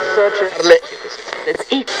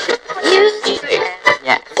Let's eat.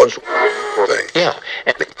 Yeah.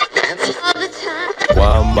 Yeah.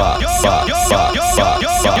 Juanbass.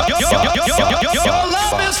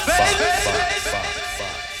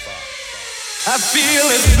 I feel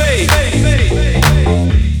his faith.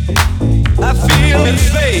 I feel his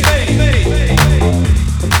faith.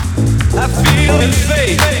 I feel his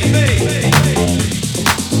faith.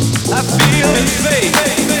 I feel his faith.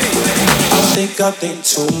 I think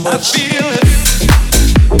too much. I feel it.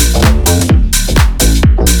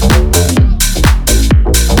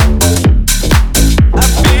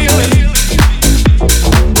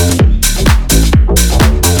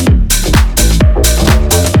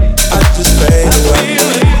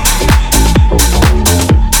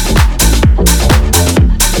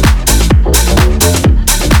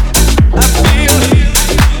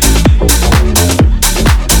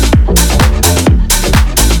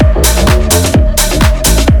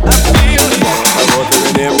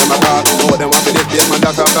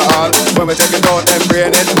 When we take it out, them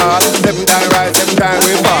brain it hard. 7 times rise, 7 times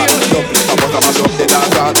we fall. Look, I must have mash up the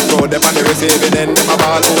dance hall. Throw them on the receiving end, them a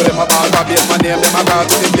ball. Oh, them a ball, for base my name, them a call.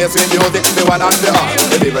 To the place with music, the one and the art.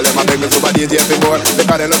 The people, them a beg me super DJ for more.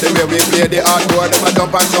 Because they love the way we play the hardcore. Them a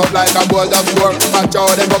jump and shout like a bolt of score. Watch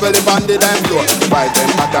out, them bubble the band, the dance floor. The vibe,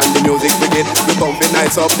 them hot and the music we get. We come be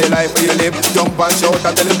nice up the life where you live. Jump and shout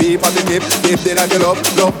and tell them be positive. Live the life you love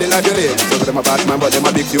the life you live. So them a bad man, but them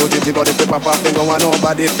a big fugitive. But if they pop off, them go on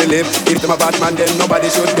nobody to live. If them a bad man, then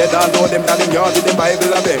nobody should get all know them that them yard with the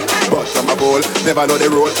Bible a beg. But from a bowl, never know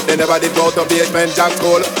the rule. They never did go to basement jack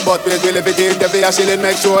school. But we will if it is every a shilling.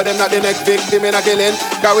 Make sure them not the next victim in a killing.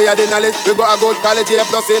 Cause we are the knowledge, we go a good college here.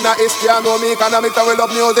 Plus in a history and know me economics and we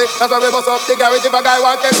love music. That's why we bust up the garage if a guy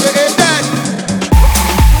wants to be in dead.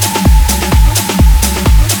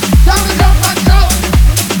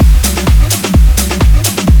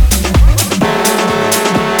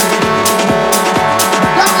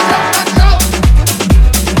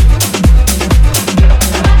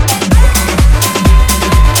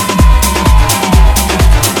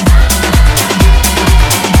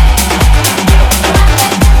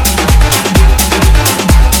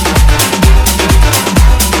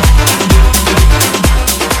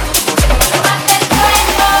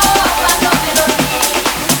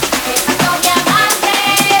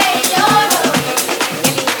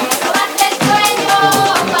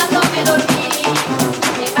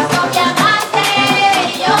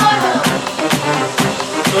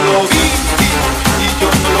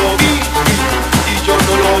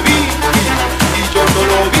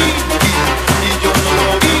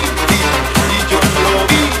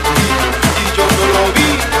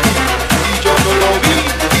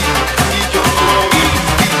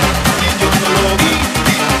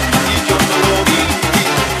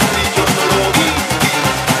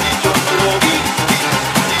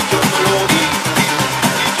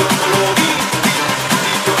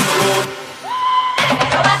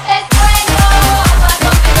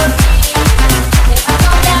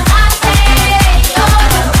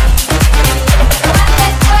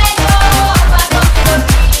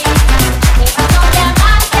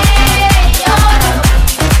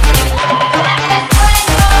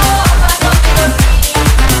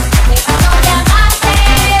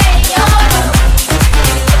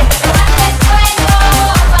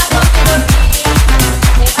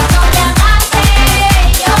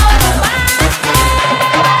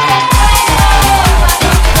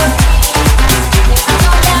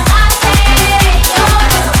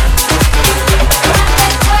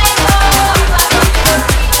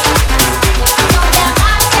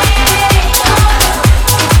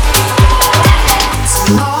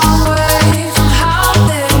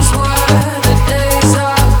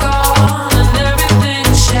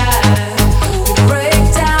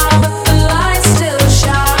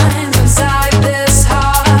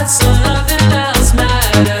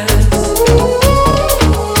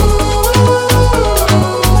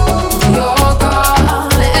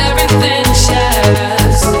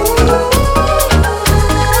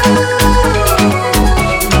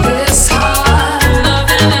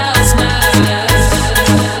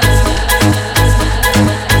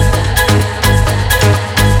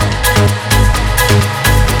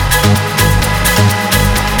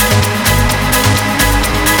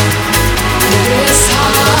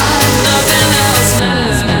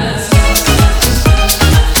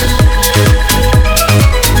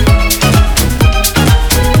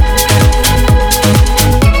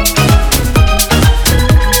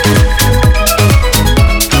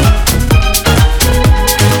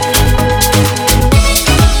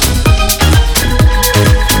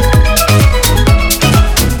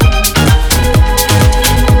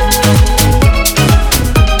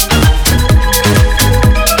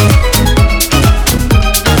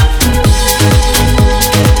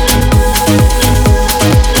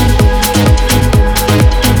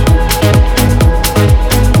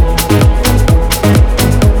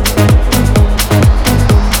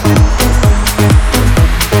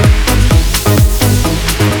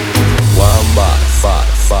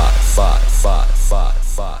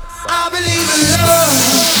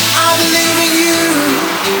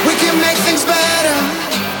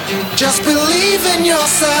 Just believe in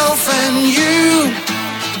yourself and you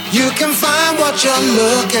can find what you're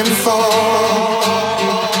looking for.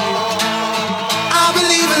 I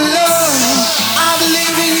believe in love, I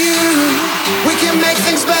believe in you. We can make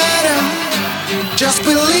things better. Just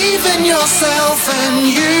believe in yourself and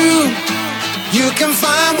you can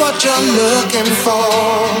find what you're looking for.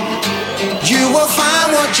 You will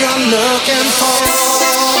find what you're looking for.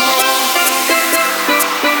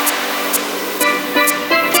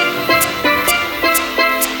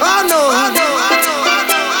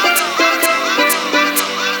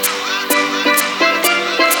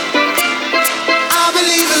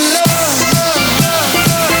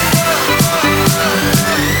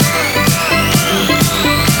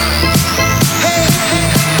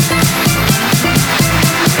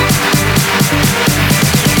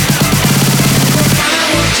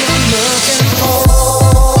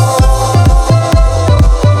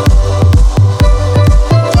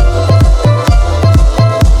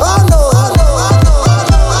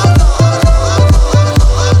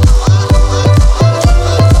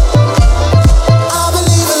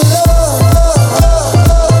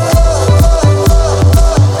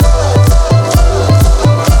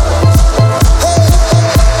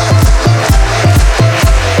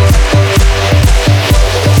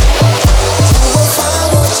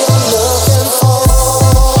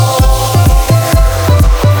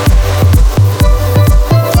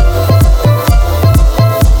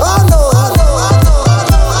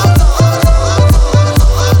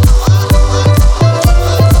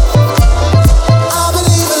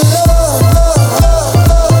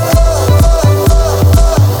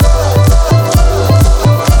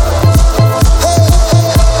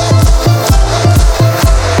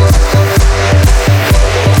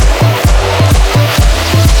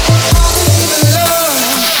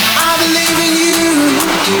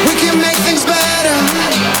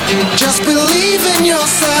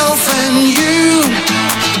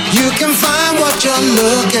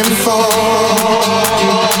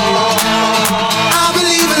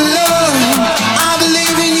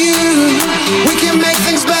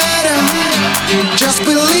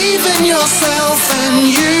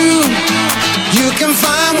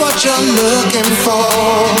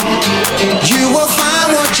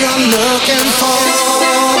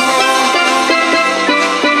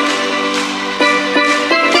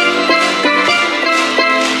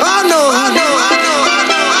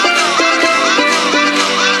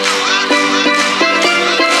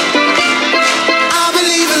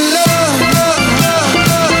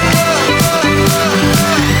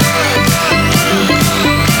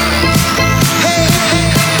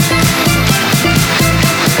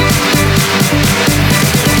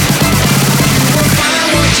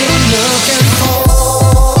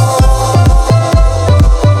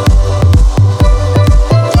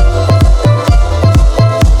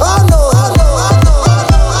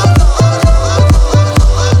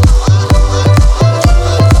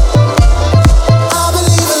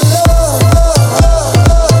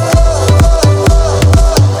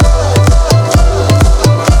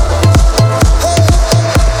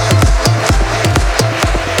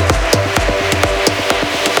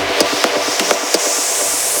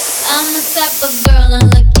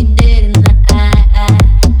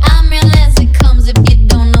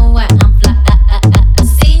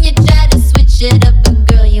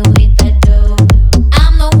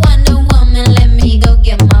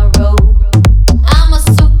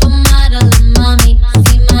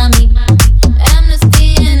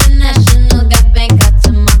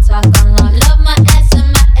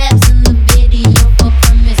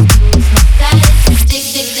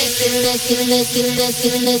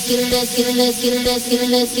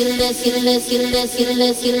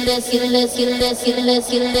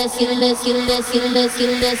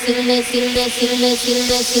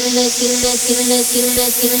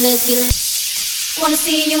 Wanna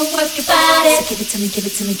see you work your body. So give it to me, give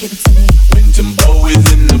it to me, give it to me. When Timbo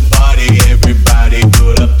is in the party, everybody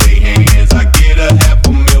put up their hands. I get a half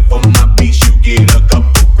a meal for my beats, you get a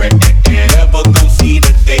couple grand. Never gon' see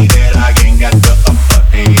the day that I ain't got the upper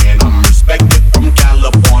hand. I'm respected from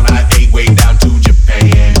California, way down to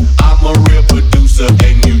Japan. I'm a real producer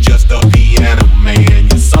and you just a piano man.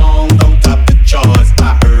 Your song don't top the charts,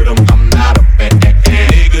 I heard them, I'm not a fan.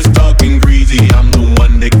 Niggas talking greasy, I'm the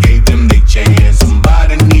one that gave them their chance.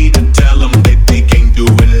 Somebody need to tell them that they can't do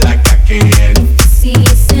it like I can. See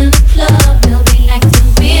us in the club, we'll be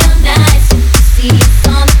acting real nice. See us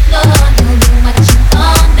on the floor, we'll be watching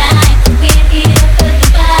all night. We're here for the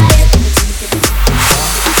vibe.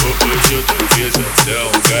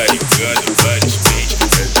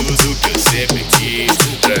 Versatility,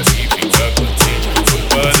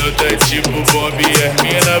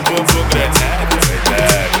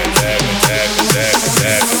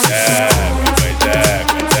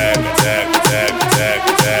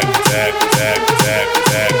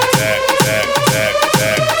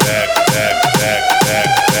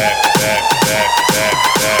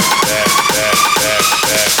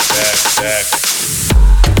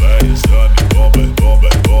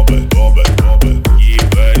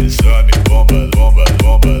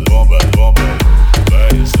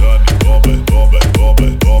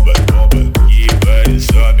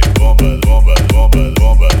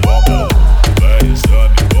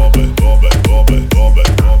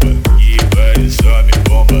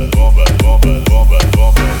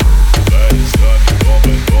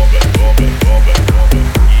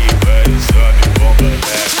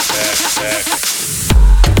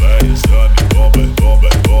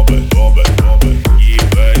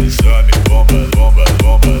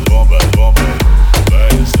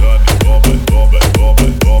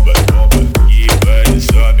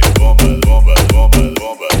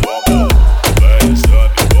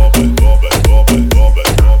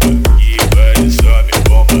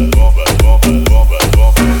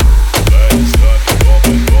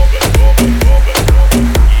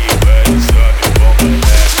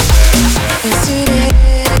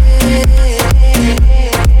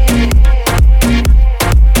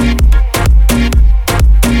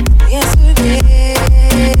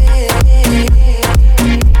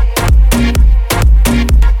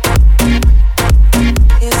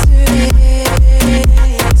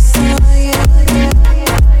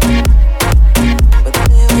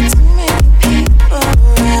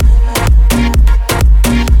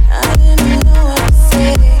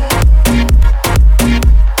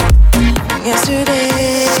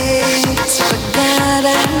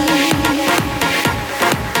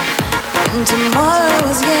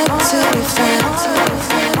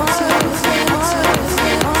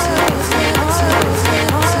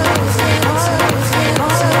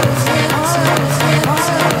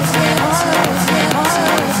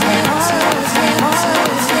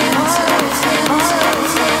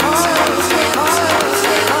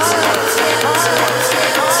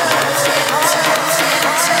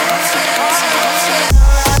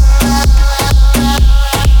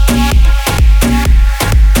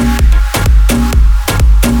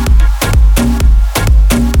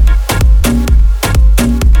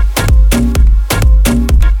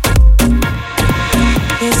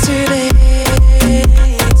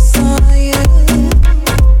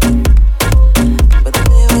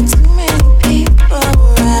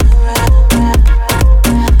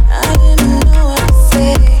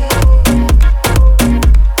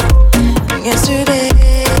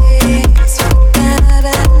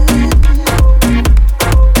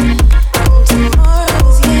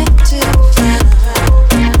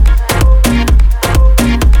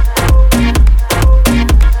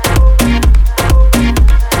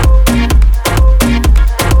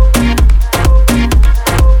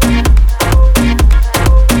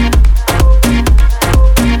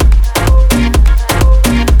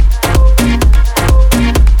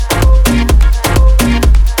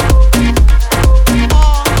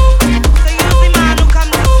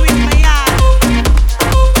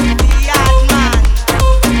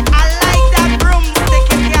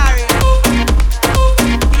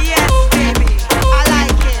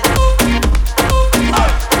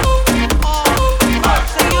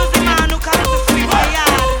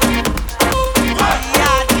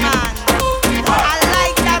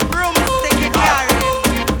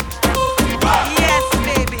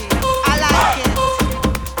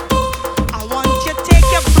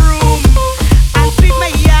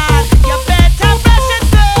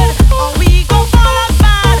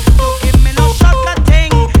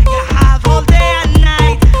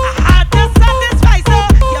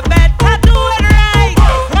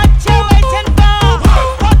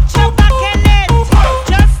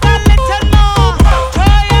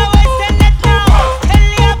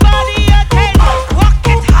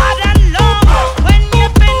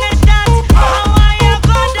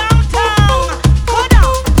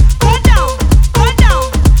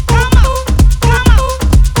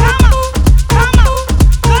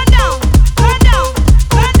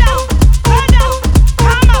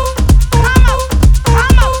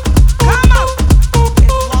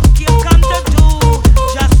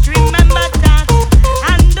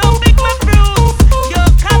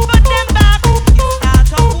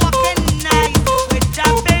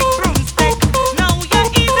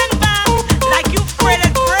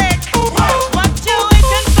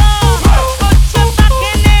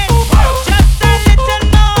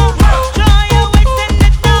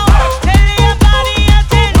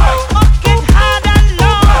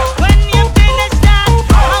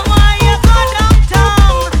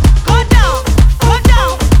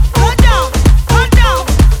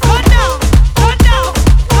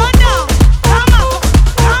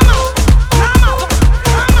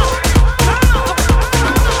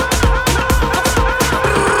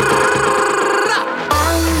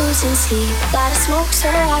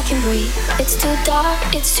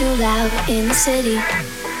 It's too loud in the city.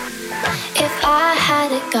 If I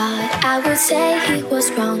had a god, I would say he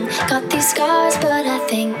was wrong. Got these scars, but I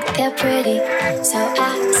think they're pretty. So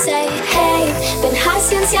I say, hey, been high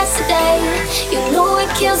since yesterday. You know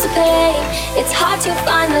it kills the pain. It's hard to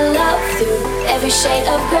find the love through every shade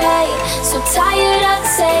of gray. So tired of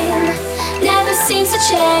the same, never seems to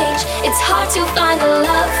change. It's hard to find the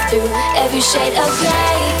love through every shade of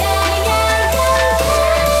gray.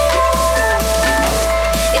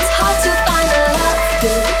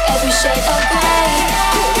 Every shade of gray.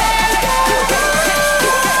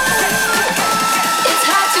 It's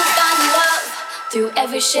hard to find love through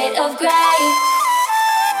every shade of gray.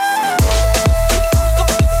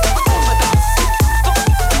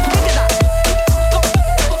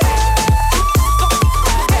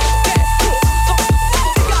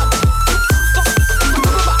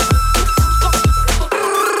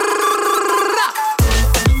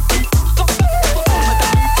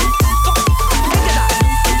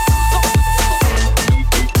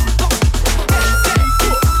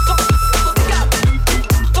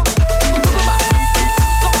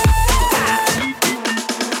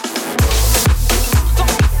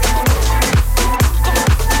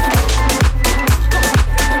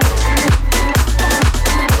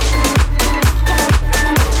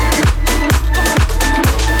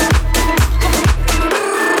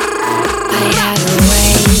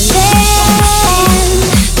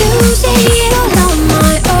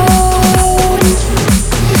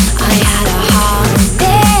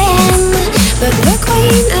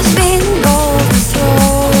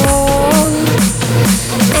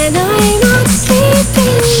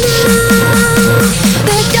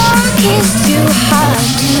 too hard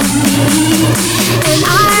to beat, and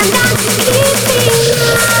I'm not keeping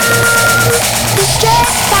on the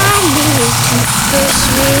stress I need to push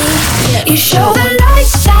me. You show the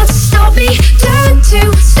lights that stop me, turn to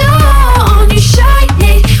stone. You shine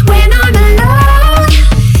it when I'm alone,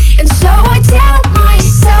 and so I tell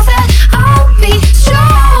myself that I'll be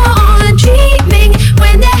strong. Dreaming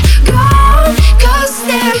when they're gone, 'cause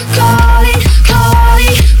they're calling,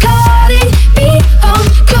 calling, calling me home.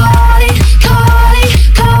 Calling, calling,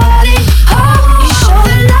 calling home. You show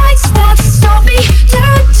the lights that stop me,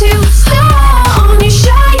 turn to stone. You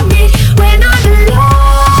shine it when I'm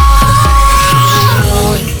alone.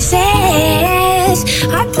 Says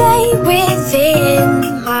I play within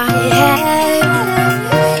my head,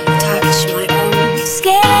 touch my own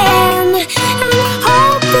skin, and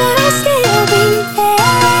hope that I'll still be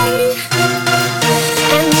there.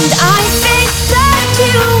 And I think that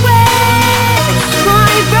you wed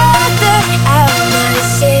my brother and my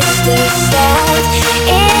sister said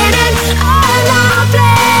in an other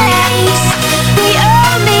place. The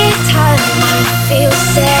only time I feel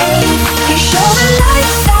safe. You show the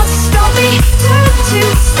lights that stop me, turn to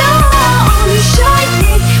stone. You shine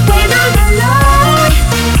it when I'm alone,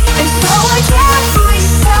 and so I tell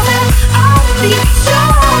myself that I'll be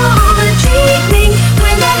strong. Dreaming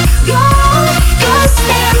when they're gone, 'cause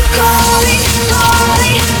they're calling,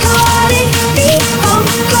 calling, calling me home.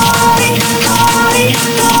 Calling, calling,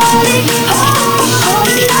 calling home. All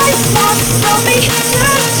the lights that stop me,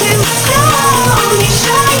 turn to stone. You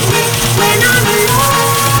shine it when I'm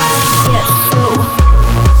alone. Yes, so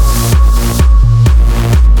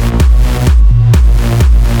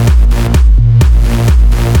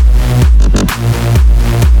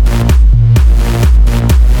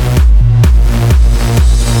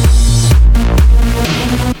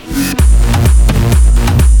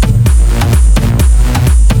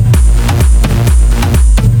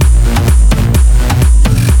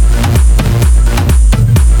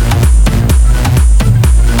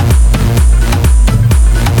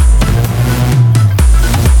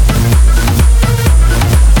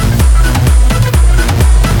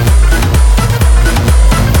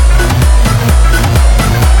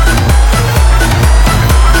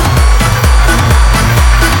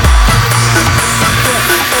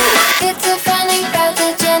schizophrenic,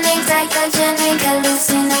 pathogenic, psychogenic,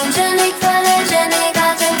 hallucinogenic, polygenic,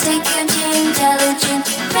 authentic, intelligent,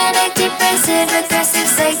 manic, depressive, aggressive,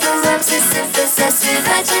 psycho, obsessive, possessive,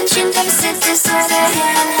 attention deficit disorder,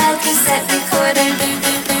 handheld cassette recorder.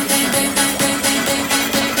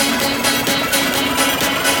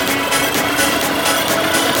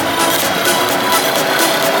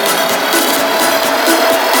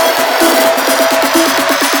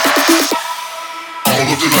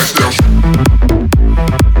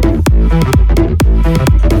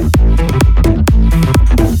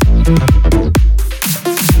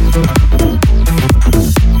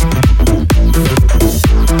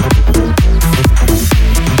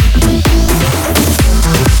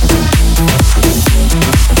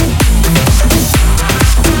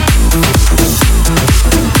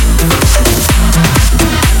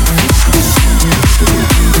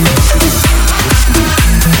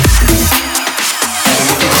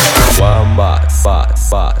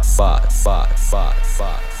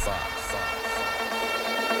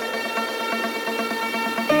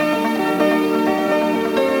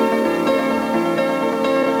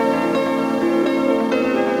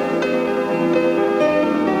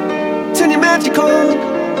 Turn your magic on.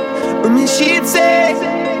 I mean, she'd say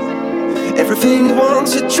everything you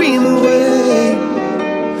want's a dream away.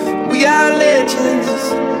 We are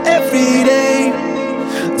legends every day.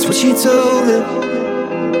 That's what she told me.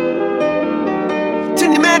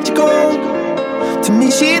 Turn your magic on. To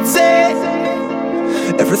me, she'd say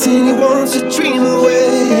everything you want's a dream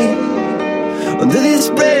away. Under this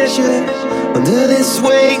pressure, under this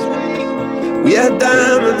weight, we are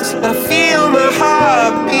diamonds. I feel my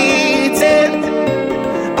heart beating.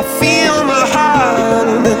 I feel my heart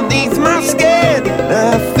underneath my skin.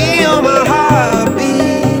 I feel my heart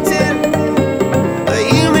beating.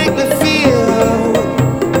 You make me feel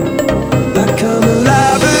like I'm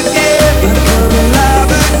alive again. Like I'm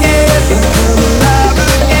alive again. Like I'm alive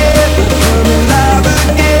again. Like I'm alive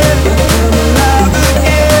again. Like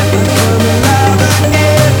I'm alive again.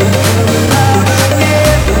 Like I'm alive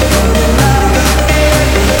again. Like I'm alive again.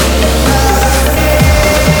 Like I'm alive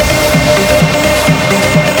again.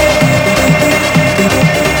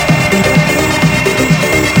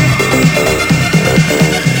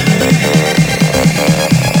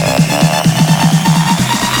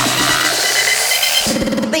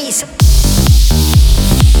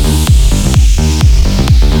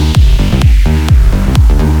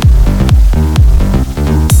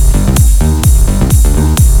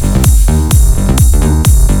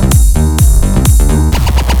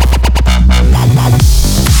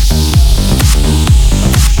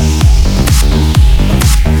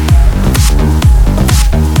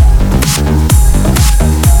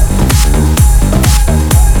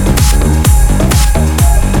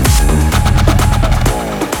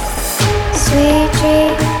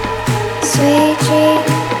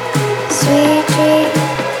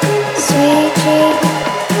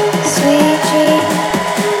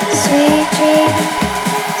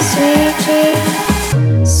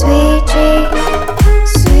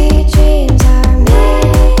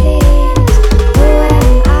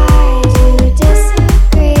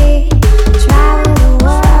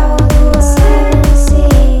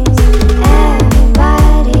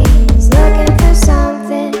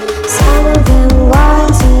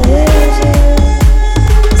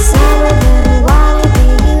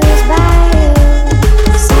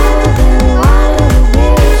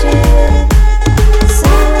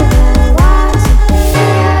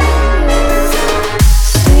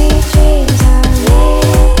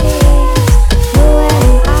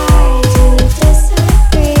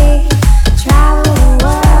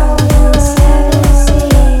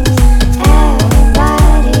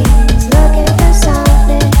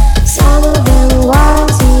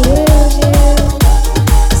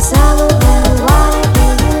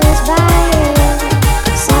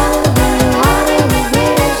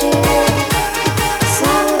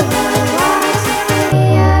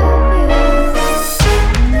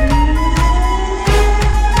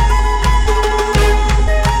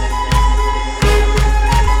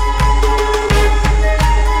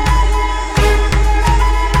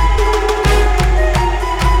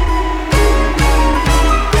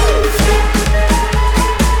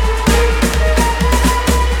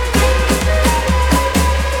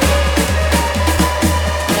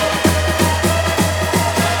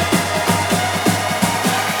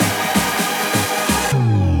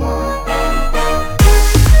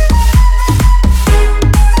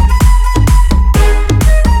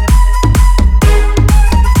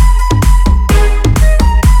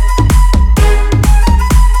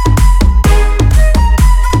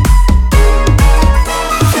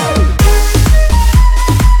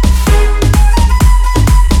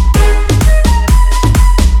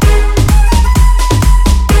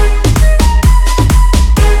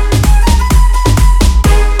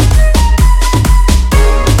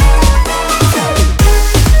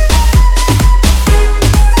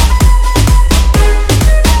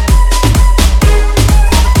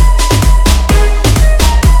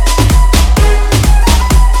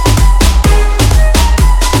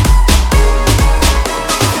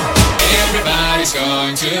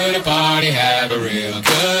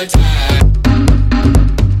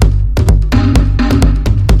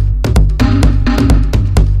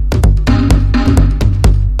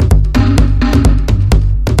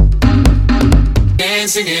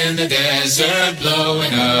 dancing in the desert,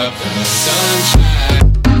 blowing up the sunshine.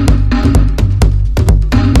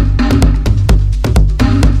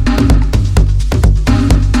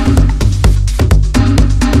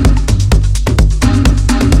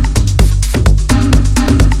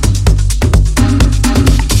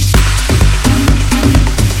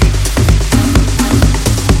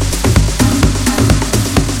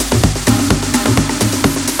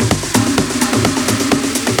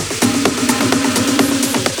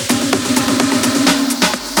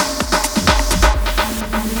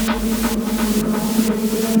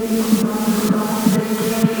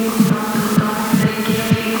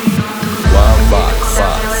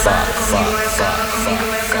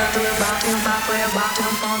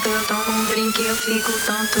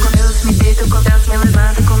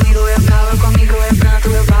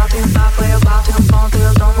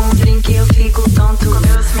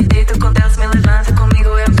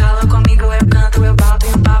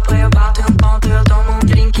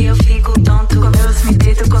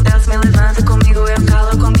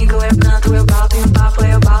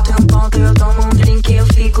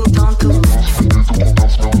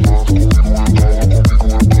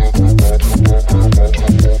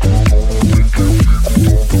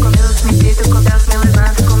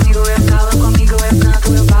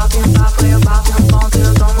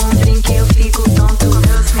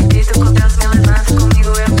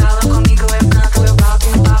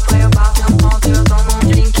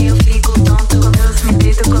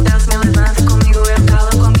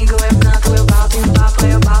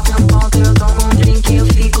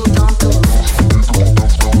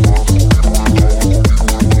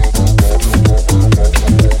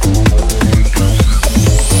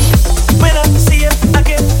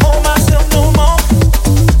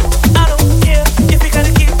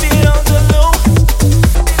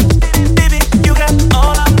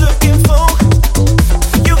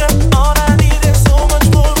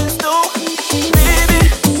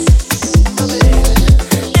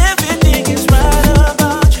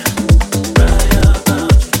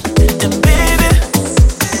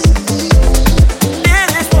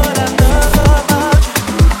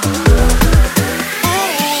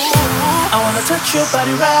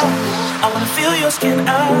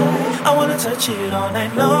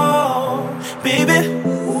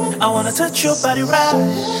 Touch your body right.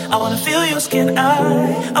 I wanna feel your skin.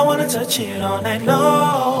 I wanna touch it all night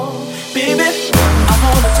long, baby. I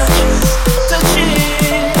wanna touch you, touch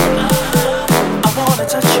it. I wanna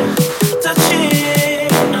touch you, touch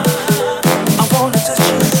it. I wanna touch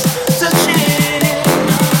you, touch it.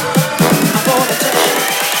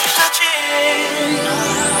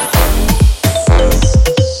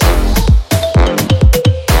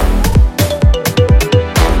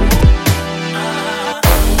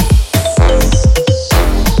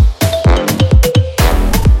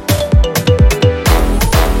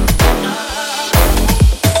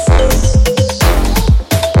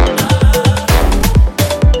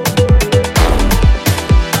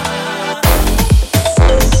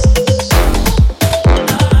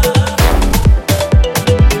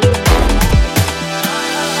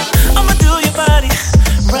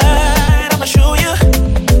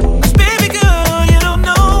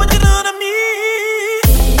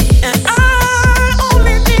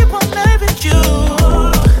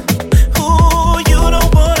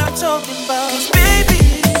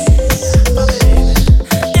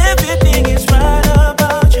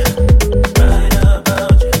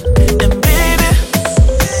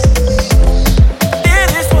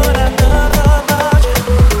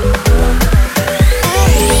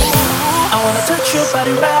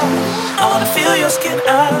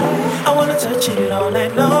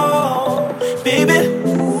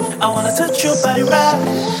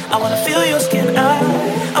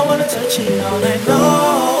 I wanna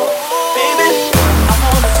touch you, touch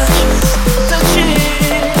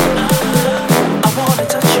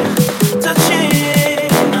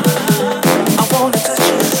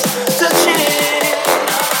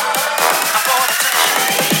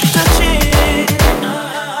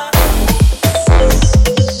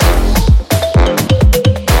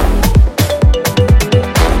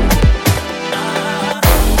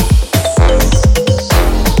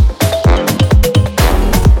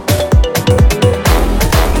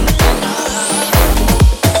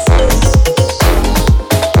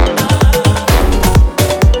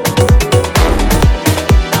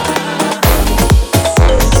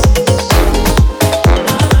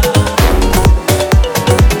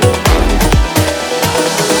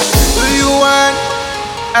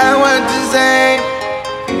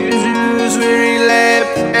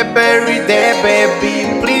every day,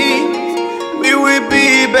 baby, please. We will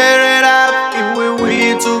be better off if we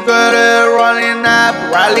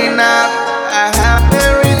Rolling up, I have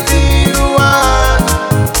everything you want.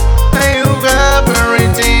 You have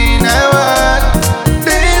everything I want.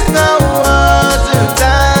 There's no words to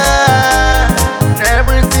die.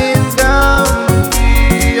 Everything's gonna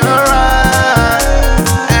be alright.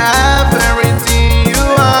 I have everything you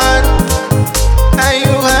want.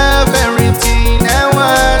 You have everything I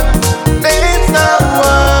want. There's no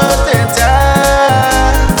words to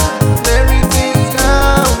die. Everything's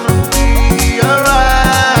gonna be alright.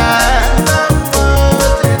 No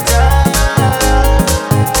words to die.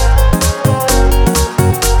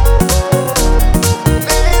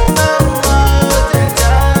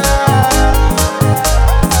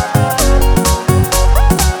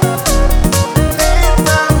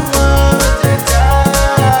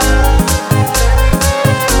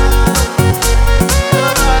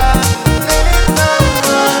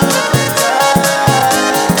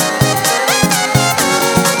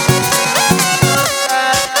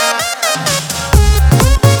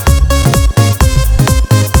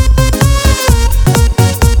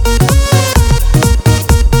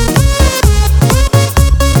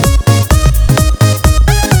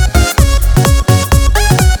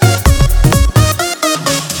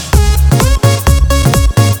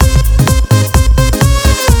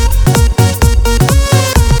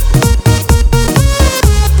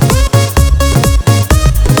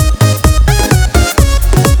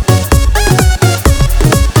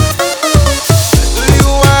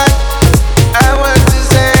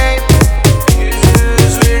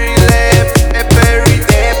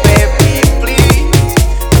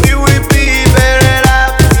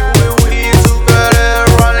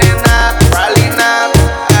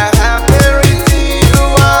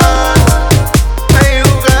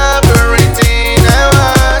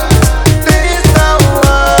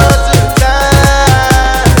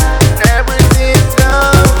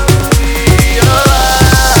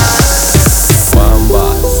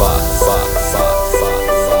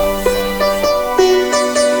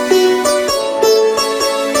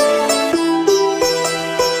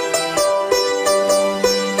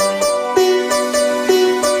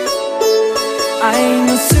 I ain't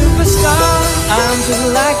no superstar, I'm just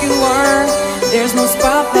like you are. There's no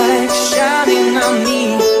spotlight shining on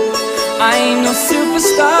me. I ain't no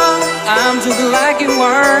superstar, I'm just like you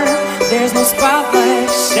are. There's no spotlight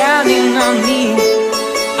shining on me.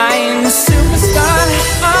 I ain't no superstar,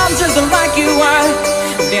 I'm just like you are.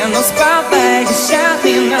 There's no spotlight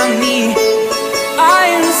shining on me.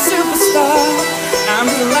 I ain't a superstar, I'm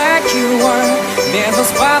just like you are. There's no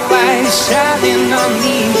spotlight shining on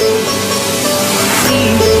me.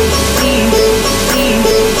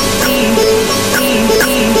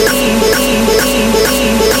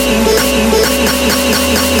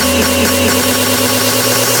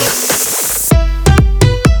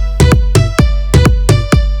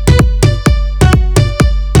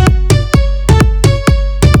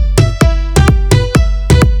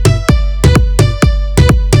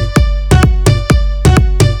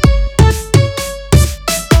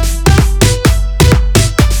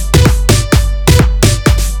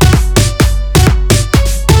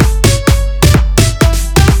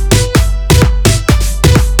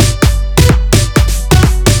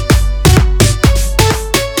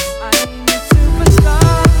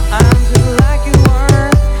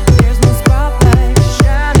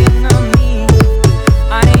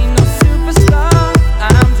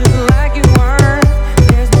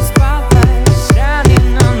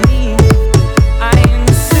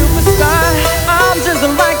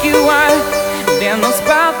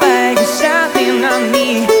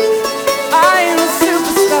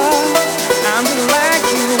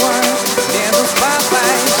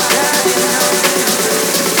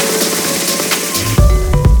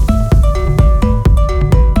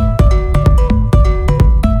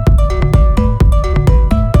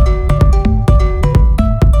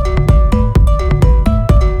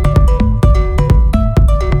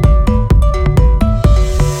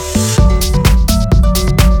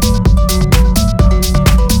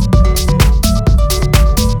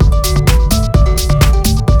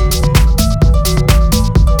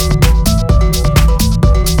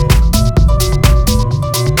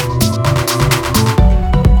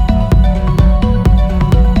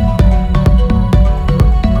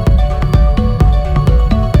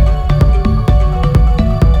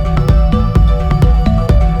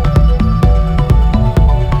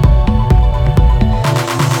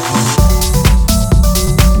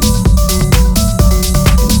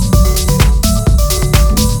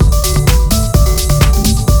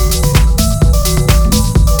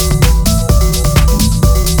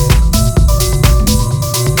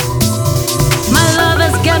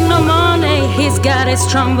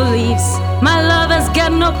 strong beliefs. My lover's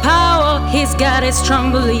got no power, he's got his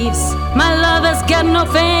strong beliefs. My lover's got no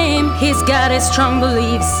fame, he's got his strong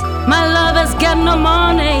beliefs. My lover's got no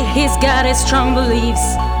money, he's got his strong beliefs.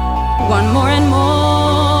 Want more and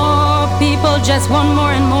more, people just want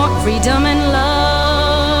more and more freedom and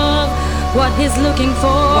love. What he's looking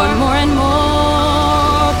for, want more and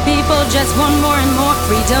more, people just want more and more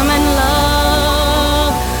freedom and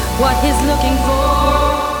love. What he's looking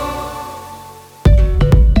for.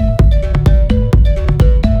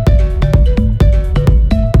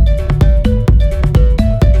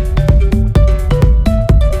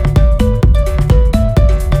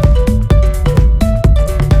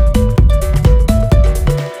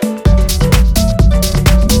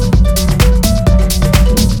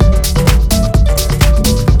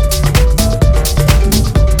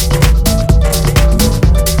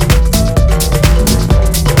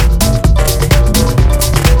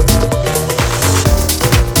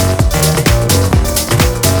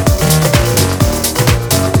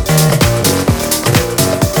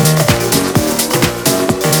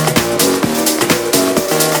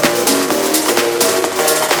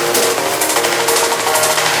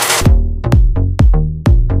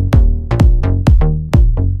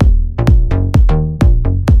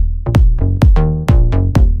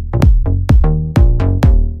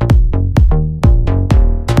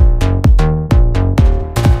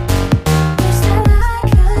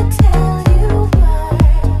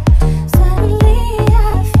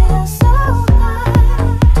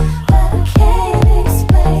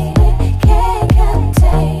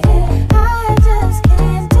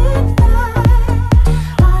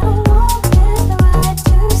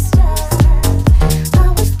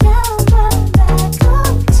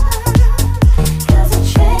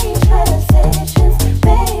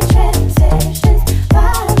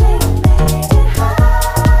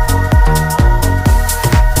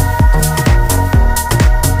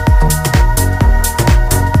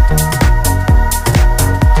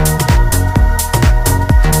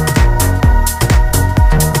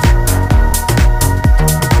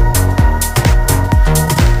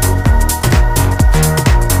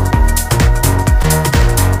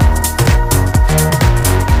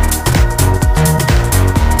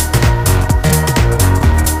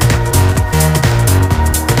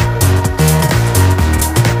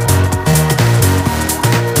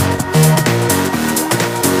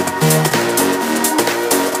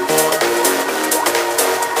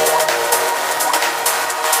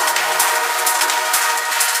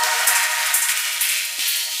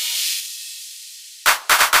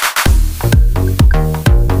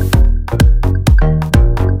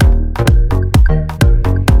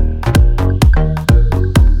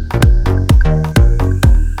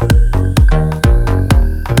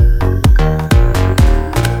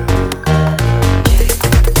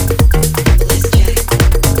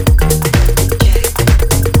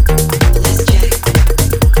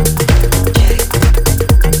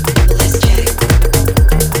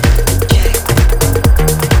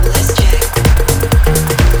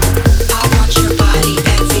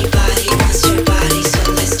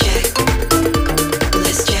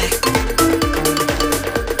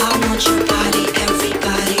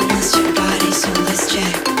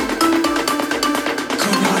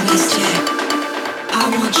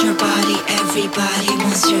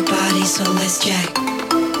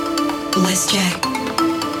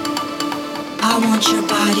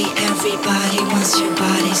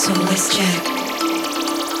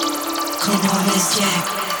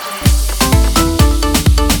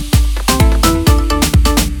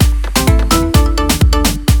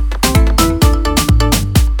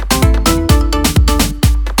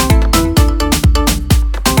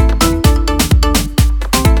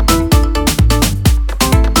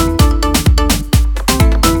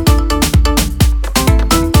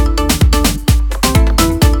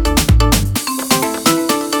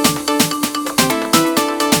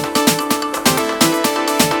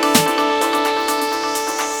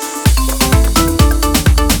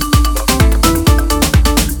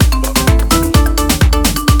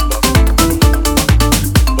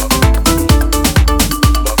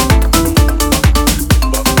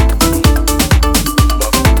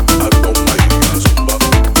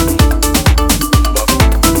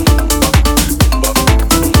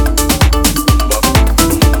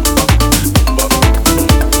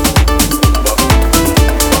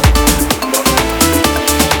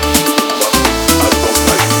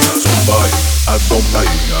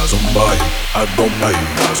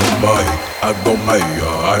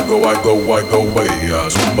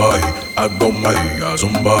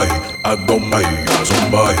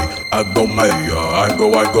 I go Maya, I go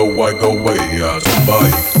way,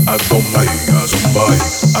 somebody. I go Maya, somebody.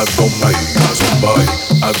 I go Maya, somebody.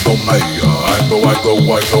 I go Maya, I go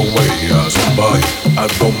way, somebody. I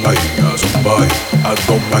go Maya, somebody. I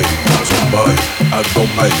go Maya, somebody. I go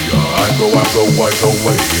Maya, I go way,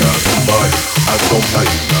 somebody. I go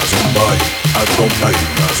Maya, somebody. I go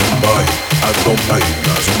Maya, somebody. I go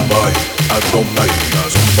Maya, somebody. I go Maya,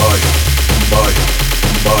 somebody.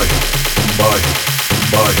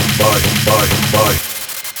 Bye.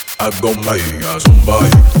 I go Maya,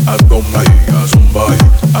 somebody. I go Maya, somebody.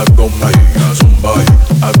 I go Maya, somebody.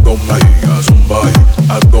 I go Maya, somebody.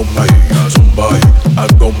 I go Maya, somebody. I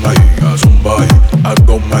go Maya, somebody. I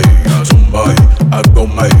go Maya, somebody. I go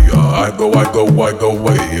Maya. I go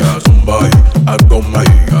way, somebody. I go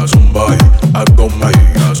Maya, somebody. I go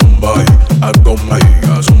Maya, somebody. I go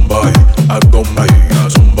Maya, somebody. I go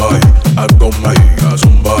Maya, somebody. I go Maya,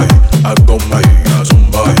 somebody. I go Maya,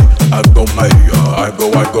 somebody. I go Maya. I go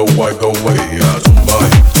way,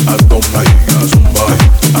 somebody. I go Maya, somebody.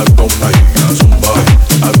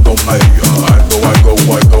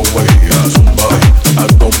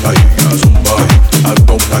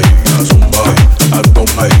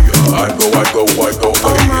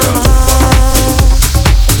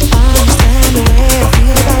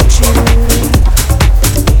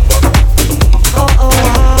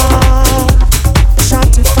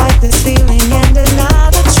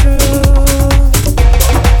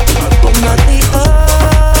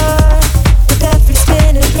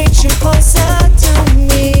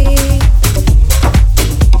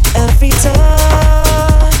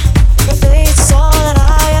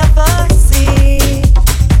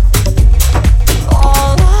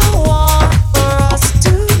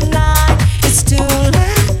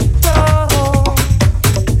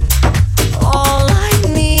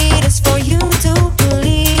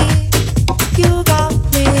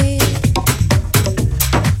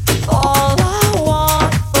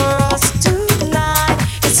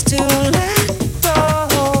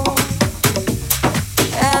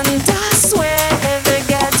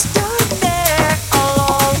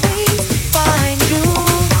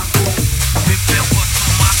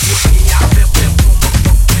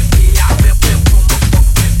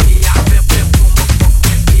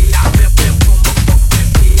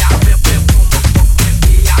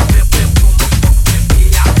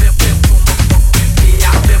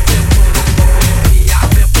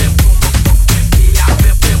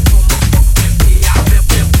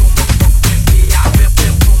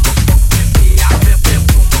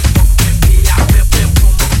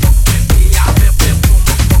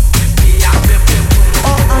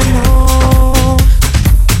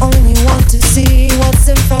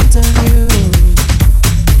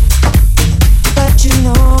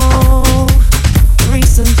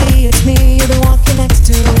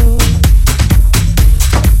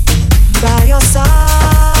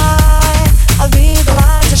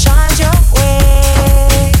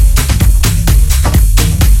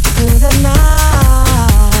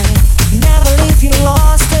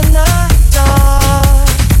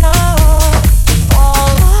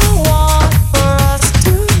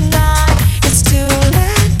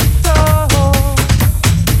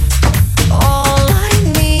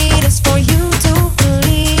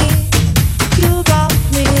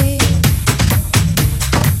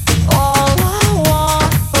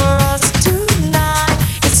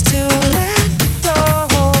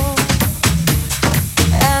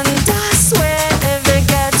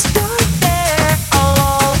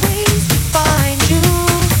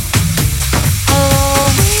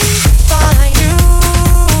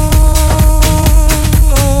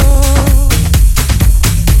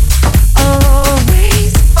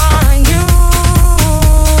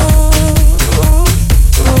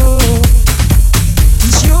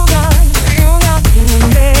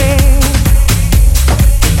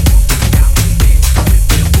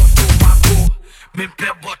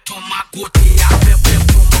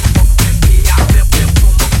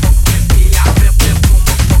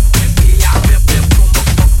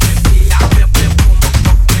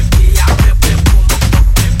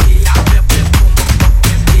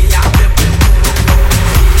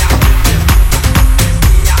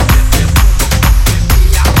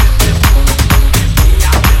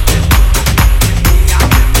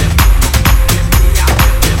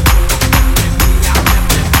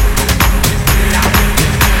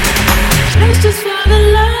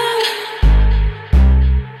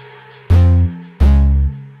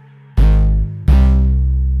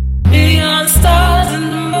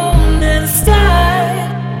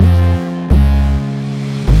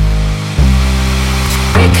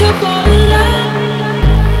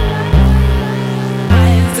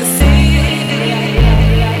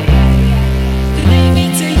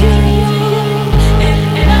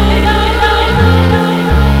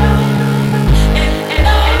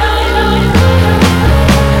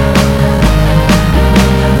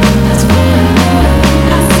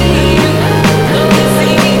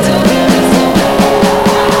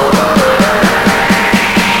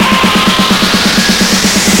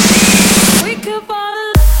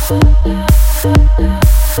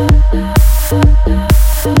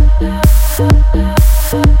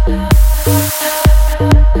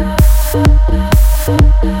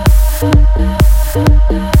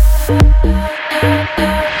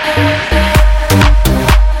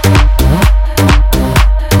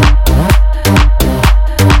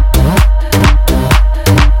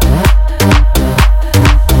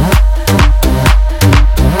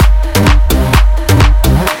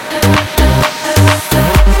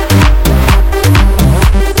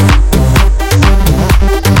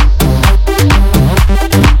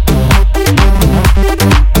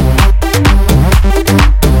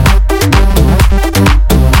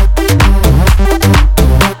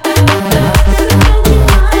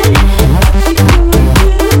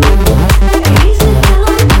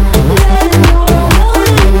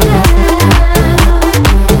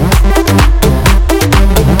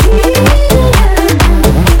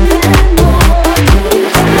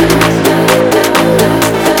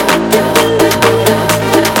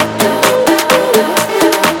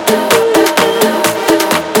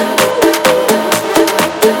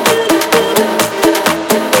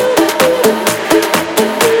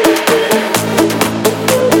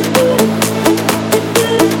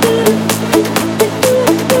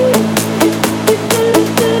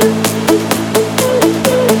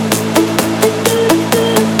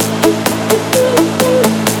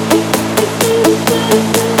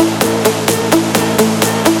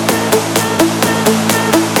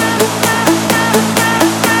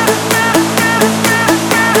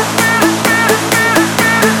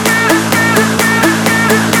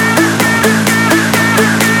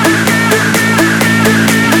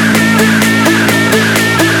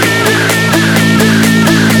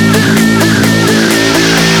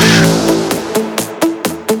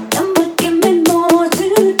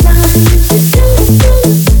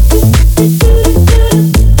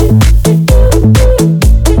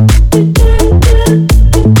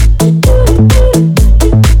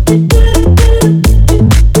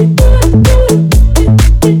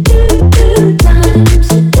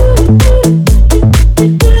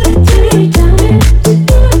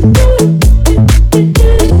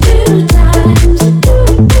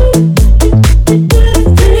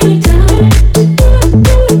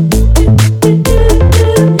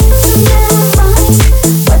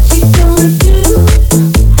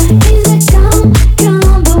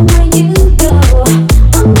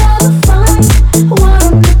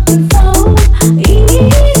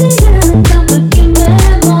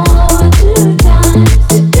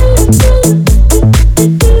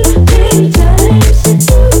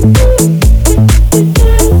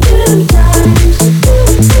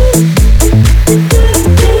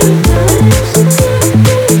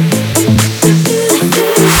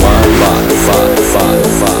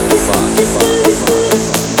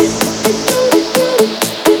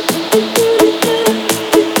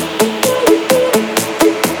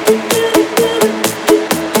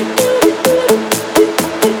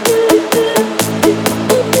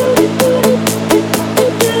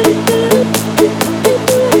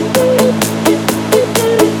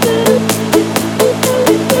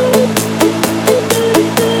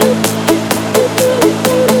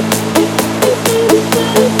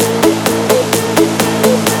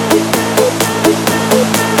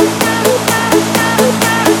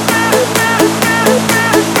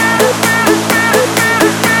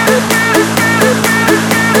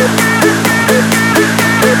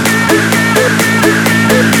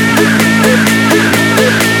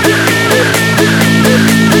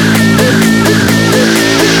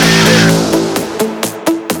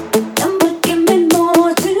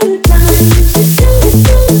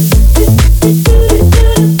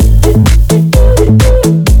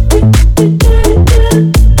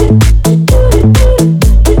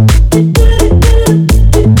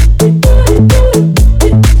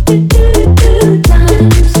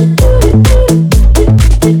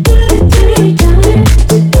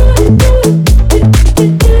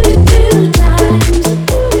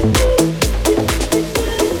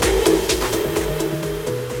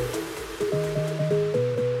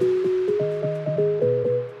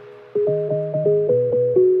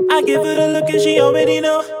 I give her the look and she already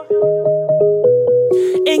know.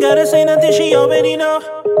 Ain't gotta say nothing, she already know.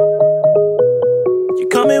 You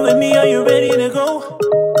coming with me, are you ready to go?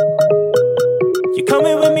 You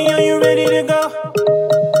coming with me, are you ready to go?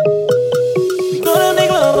 We gonna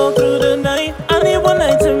make love all through the night. I need one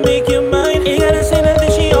night to make you mine. Ain't gotta say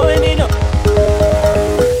nothing, she already know.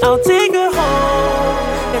 I'll take her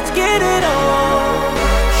home, let's get it on.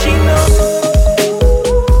 She knows.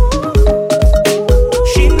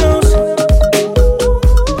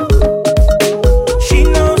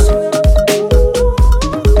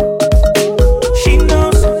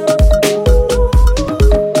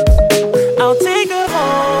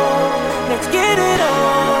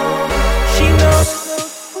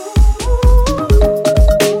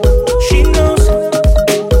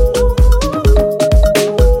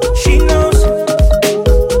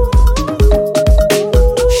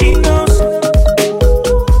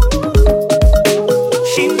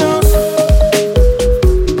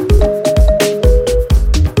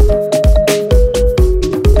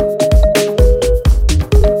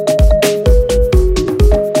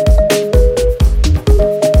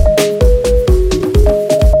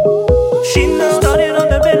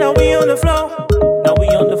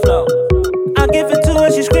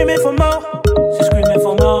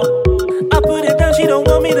 She don't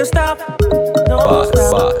want me to stop. No,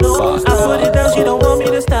 stop.